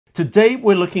Today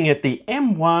we're looking at the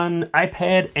M1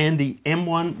 iPad and the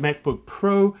M1 MacBook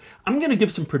Pro. I'm going to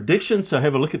give some predictions, so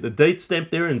have a look at the date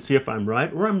stamp there and see if I'm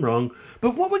right or I'm wrong.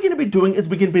 But what we're going to be doing is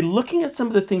we're going to be looking at some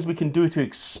of the things we can do to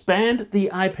expand the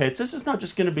iPad. So this is not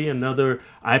just going to be another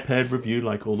iPad review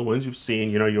like all the ones you've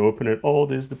seen. You know, you open it, oh,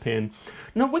 there's the pen.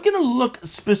 No, we're going to look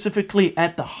specifically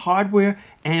at the hardware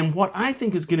and what I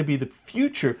think is going to be the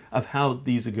future of how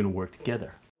these are going to work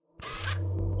together.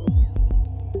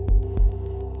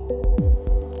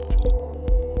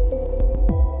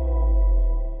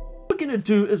 To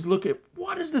do is look at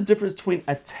what is the difference between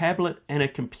a tablet and a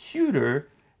computer,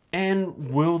 and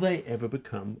will they ever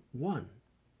become one?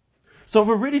 So I've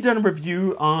already done a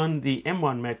review on the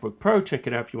M1 MacBook Pro. Check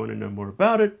it out if you want to know more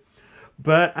about it.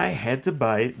 But I had to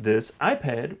buy this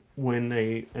iPad when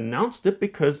they announced it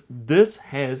because this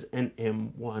has an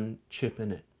M1 chip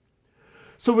in it.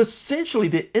 So essentially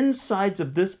the insides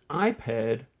of this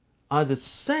iPad are the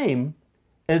same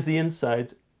as the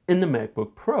insides in the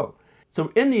MacBook Pro. So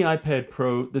in the iPad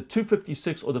Pro, the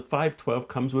 256 or the 512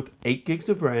 comes with 8 gigs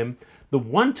of RAM. The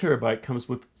 1 terabyte comes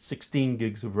with 16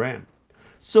 gigs of RAM.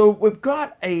 So we've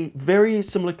got a very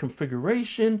similar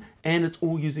configuration, and it's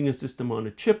all using a system on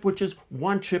a chip, which is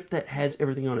one chip that has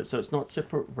everything on it. So it's not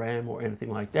separate RAM or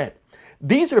anything like that.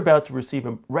 These are about to receive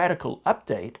a radical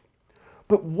update.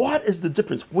 But what is the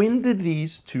difference? When did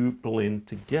these two blend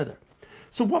together?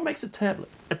 So what makes a tablet?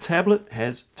 A tablet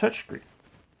has touchscreen,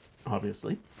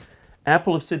 obviously.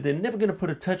 Apple have said they're never going to put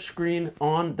a touchscreen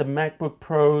on the MacBook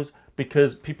Pros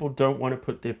because people don't want to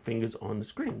put their fingers on the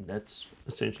screen. That's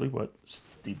essentially what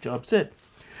Steve Jobs said.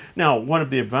 Now, one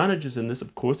of the advantages in this,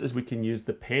 of course, is we can use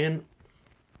the pen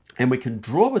and we can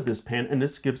draw with this pen, and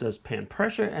this gives us pen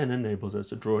pressure and enables us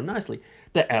to draw nicely.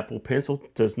 The Apple Pencil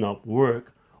does not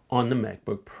work on the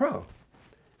MacBook Pro.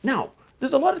 Now,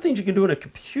 there's a lot of things you can do on a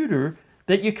computer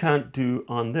that you can't do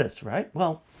on this, right?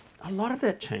 Well, a lot of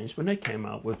that changed when they came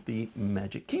out with the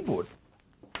Magic Keyboard.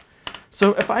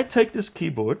 So if I take this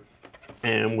keyboard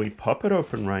and we pop it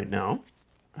open right now,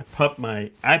 I pop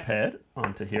my iPad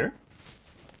onto here.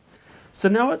 So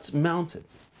now it's mounted.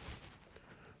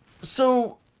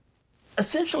 So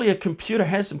essentially a computer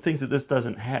has some things that this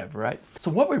doesn't have, right?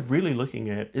 So what we're really looking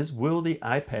at is, will the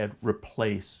iPad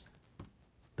replace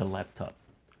the laptop?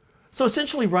 So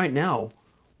essentially right now,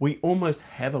 we almost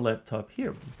have a laptop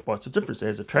here. What's the difference? It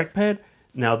has a trackpad.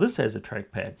 Now this has a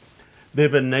trackpad.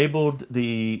 They've enabled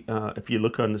the, if you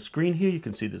look on the screen here, you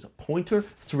can see there's a pointer.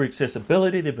 Through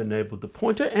accessibility, they've enabled the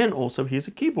pointer, and also here's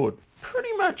a keyboard.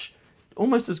 Pretty much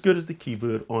almost as good as the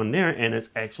keyboard on there, and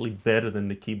it's actually better than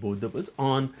the keyboard that was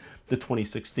on the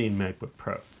 2016 MacBook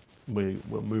Pro. We'll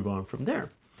move on from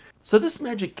there. So this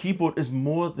Magic Keyboard is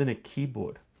more than a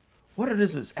keyboard. What it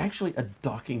is actually a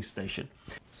docking station.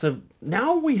 So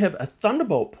now we have a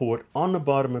Thunderbolt port on the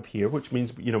bottom of here, which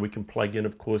means, you know, we can plug in,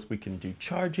 of course, we can do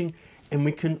charging, and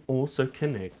we can also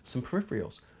connect some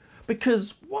peripherals.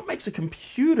 Because what makes a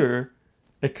computer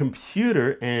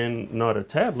and not a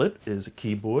tablet is a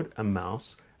keyboard, a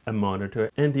mouse, a monitor,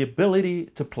 and the ability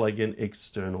to plug in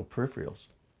external peripherals.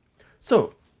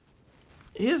 So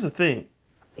here's the thing.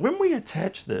 When we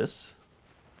attach this,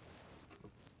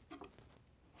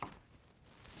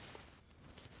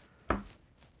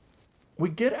 we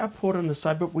get our port on the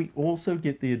side, but we also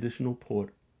get the additional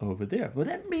port over there. Well,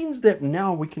 that means that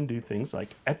now we can do things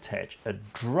like attach a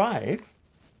drive,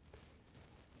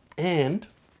 and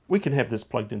we can have this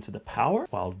plugged into the power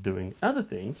while doing other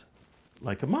things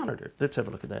like a monitor. Let's have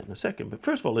a look at that in a second. But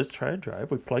first of all, let's try a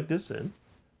drive. We plug this in,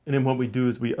 and then what we do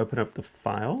is we open up the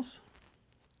files,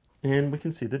 and we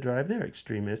can see the drive there,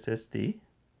 Extreme SSD.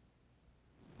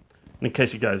 And in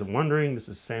case you guys are wondering, this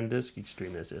is SanDisk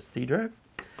Extreme SSD drive.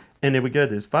 And there we go,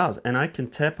 there's files. And I can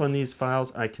tap on these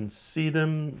files, I can see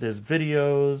them, there's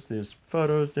videos, there's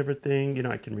photos, everything. You know,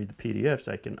 I can read the PDFs,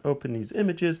 I can open these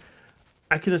images.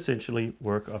 I can essentially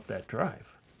work off that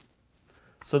drive.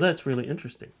 So that's really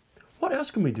interesting. What else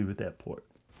can we do with that port?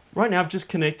 Right now I've just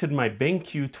connected my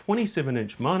BenQ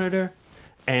 27-inch monitor,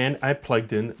 and I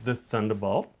plugged in the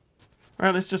Thunderbolt. All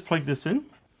right, let's just plug this in,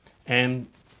 and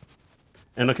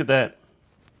look at that.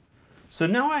 So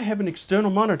now I have an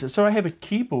external monitor. So I have a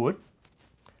keyboard,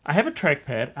 I have a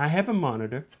trackpad, I have a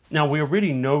monitor. Now we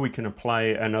already know we can apply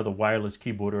another wireless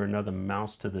keyboard or another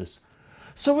mouse to this.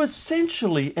 So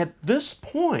essentially at this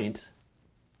point,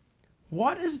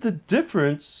 what is the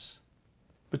difference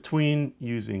between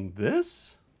using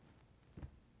this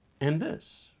and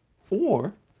this?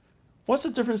 Or what's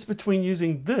the difference between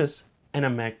using this and a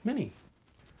Mac Mini?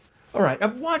 All right,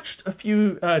 I've watched a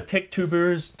few tech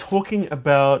tubers talking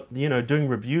about, doing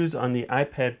reviews on the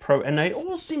iPad Pro, and they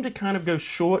all seem to kind of go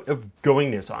short of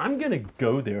going there. So I'm going to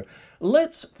go there.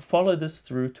 Let's follow this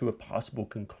through to a possible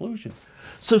conclusion.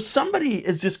 So somebody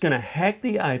is just going to hack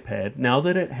the iPad now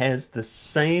that it has the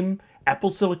same Apple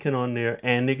Silicon on there,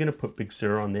 and they're going to put Big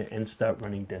Sur on there and start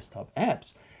running desktop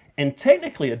apps. And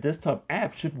technically, a desktop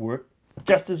app should work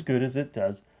just as good as it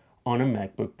does on a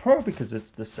MacBook Pro because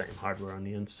it's the same hardware on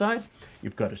the inside.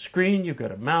 You've got a screen, you've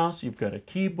got a mouse, you've got a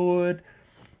keyboard,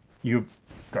 you've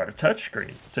got a touch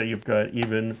screen. So you've got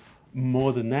even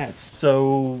more than that.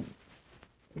 So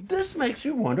this makes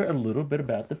you wonder a little bit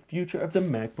about the future of the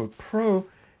MacBook Pro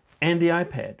and the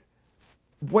iPad.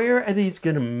 Where are these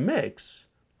going to mix?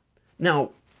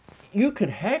 Now, you could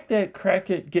hack that,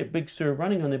 crack it, get Big Sur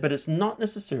running on there, but it's not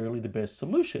necessarily the best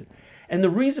solution. And the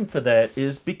reason for that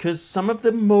is because some of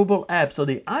the mobile apps or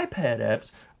the iPad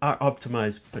apps are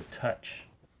optimized for touch.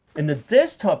 In the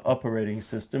desktop operating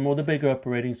system or the bigger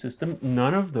operating system,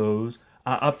 none of those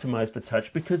are optimized for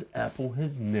touch because Apple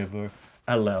has never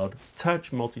allowed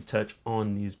touch, multi-touch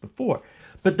on these before.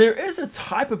 But there is a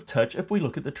type of touch if we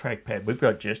look at the trackpad. We've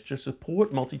got gesture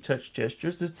support, multi-touch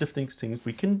gestures, there's different things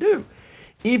we can do.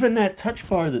 Even that touch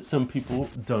bar that some people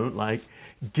don't like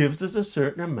gives us a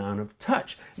certain amount of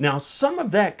touch. Now, some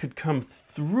of that could come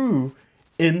through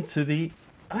into the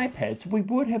iPad, so we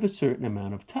would have a certain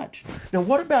amount of touch. Now,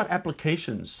 what about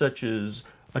applications such as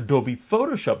Adobe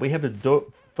Photoshop? We have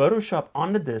Photoshop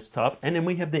on the desktop, and then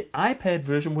we have the iPad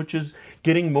version, which is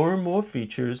getting more and more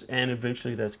features, and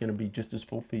eventually that's going to be just as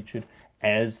full-featured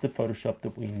as the Photoshop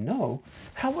that we know.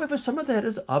 However, some of that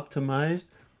is optimized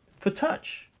for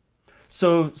touch.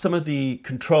 So some of the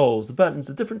controls, the buttons,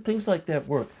 the different things like that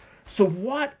work. So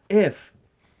what if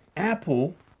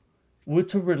Apple were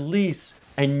to release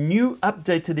a new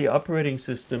update to the operating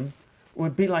system? It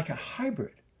would be like a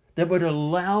hybrid that would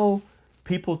allow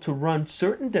people to run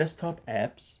certain desktop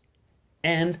apps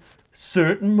and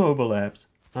certain mobile apps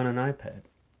on an iPad.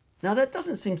 Now that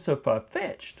doesn't seem so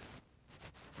far-fetched.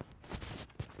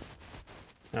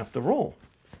 After all,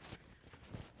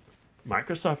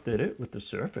 Microsoft did it with the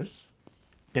Surface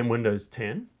in Windows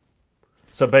 10.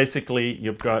 So basically,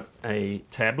 you've got a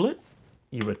tablet,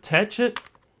 you attach it,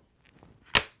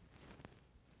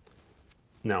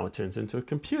 now it turns into a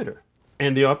computer.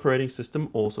 And the operating system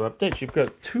also updates. You've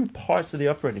got two parts of the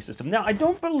operating system. Now, I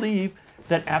don't believe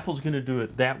that Apple's going to do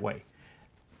it that way,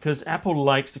 because Apple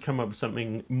likes to come up with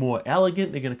something more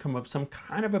elegant. They're going to come up with some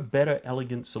kind of a better,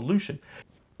 elegant solution.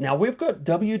 Now, we've got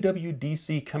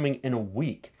WWDC coming in a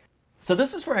week. So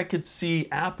this is where I could see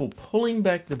Apple pulling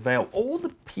back the veil. All the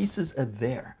pieces are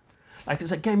there. Like it's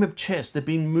a game of chess. They've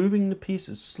been moving the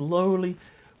pieces, slowly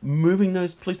moving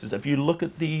those pieces. If you look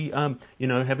at the,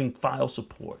 having file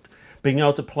support, being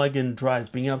able to plug in drives,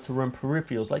 being able to run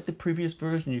peripherals. Like the previous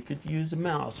version, you could use a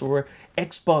mouse or an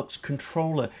Xbox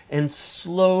controller. And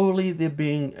slowly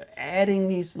they're adding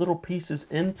these little pieces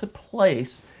into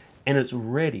place, and it's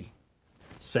ready.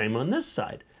 Same on this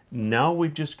side. Now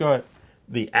we've just got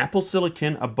the Apple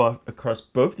Silicon across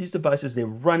both these devices. They're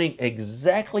running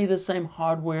exactly the same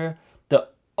hardware. The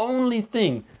only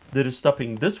thing that is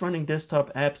stopping this running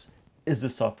desktop apps is the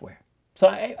software. So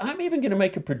I'm even going to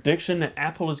make a prediction that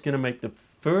Apple is going to make the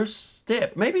first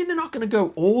step. Maybe they're not going to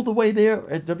go all the way there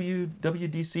at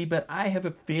WWDC, but I have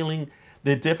a feeling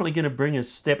they're definitely going to bring a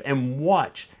step, and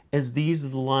watch as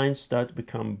these lines start to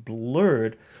become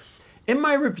blurred. In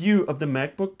my review of the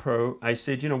MacBook Pro, I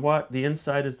said, you know what, the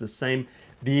inside is the same.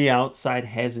 The outside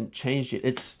hasn't changed yet.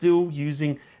 It's still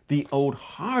using the old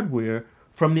hardware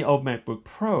from the old MacBook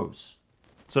Pros.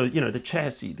 So, the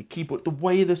chassis, the keyboard, the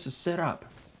way this is set up,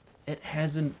 it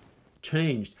hasn't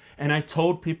changed. And I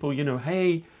told people,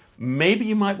 hey, maybe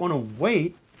you might want to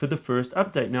wait for the first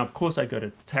update. Now, of course, I got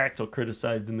attacked or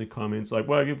criticized in the comments, like,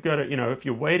 well, you've got to, if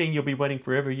you're waiting, you'll be waiting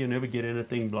forever. You'll never get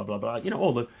anything, blah, blah, blah.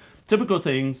 All the typical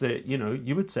things that,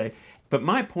 you would say. But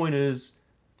my point is,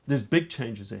 there's big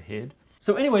changes ahead.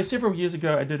 So anyway, several years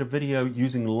ago, I did a video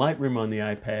using Lightroom on the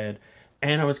iPad.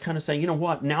 And I was kind of saying, you know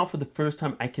what, now for the first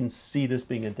time, I can see this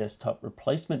being a desktop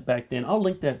replacement back then. I'll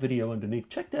link that video underneath.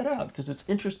 Check that out, because it's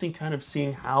interesting kind of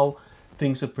seeing how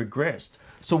things have progressed.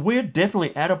 So we're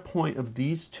definitely at a point of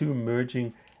these two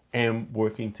merging and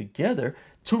working together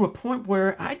to a point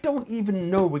where I don't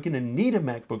even know we're going to need a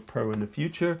MacBook Pro in the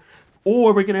future,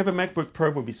 or we're going to have a MacBook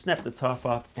Pro where we snap the top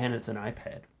off and it's an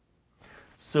iPad.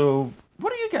 So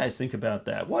what do you guys think about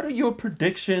that? What are your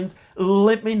predictions?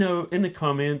 Let me know in the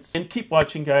comments. And keep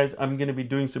watching, guys. I'm going to be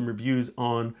doing some reviews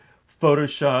on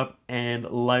Photoshop and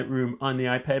Lightroom on the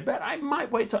iPad, but I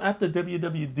might wait till after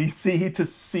WWDC to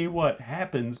see what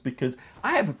happens, because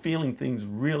I have a feeling things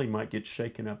really might get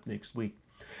shaken up next week.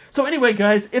 So anyway,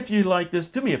 guys, if you like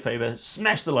this, do me a favor,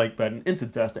 smash the like button into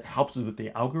dust. It helps us with the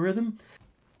algorithm.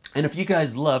 And if you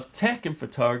guys love tech and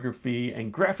photography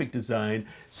and graphic design,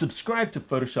 subscribe to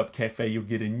photoshopCAFE. You'll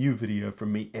get a new video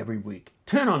from me every week.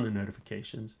 Turn on the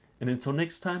notifications. And until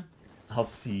next time, I'll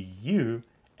see you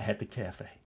at the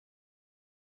cafe.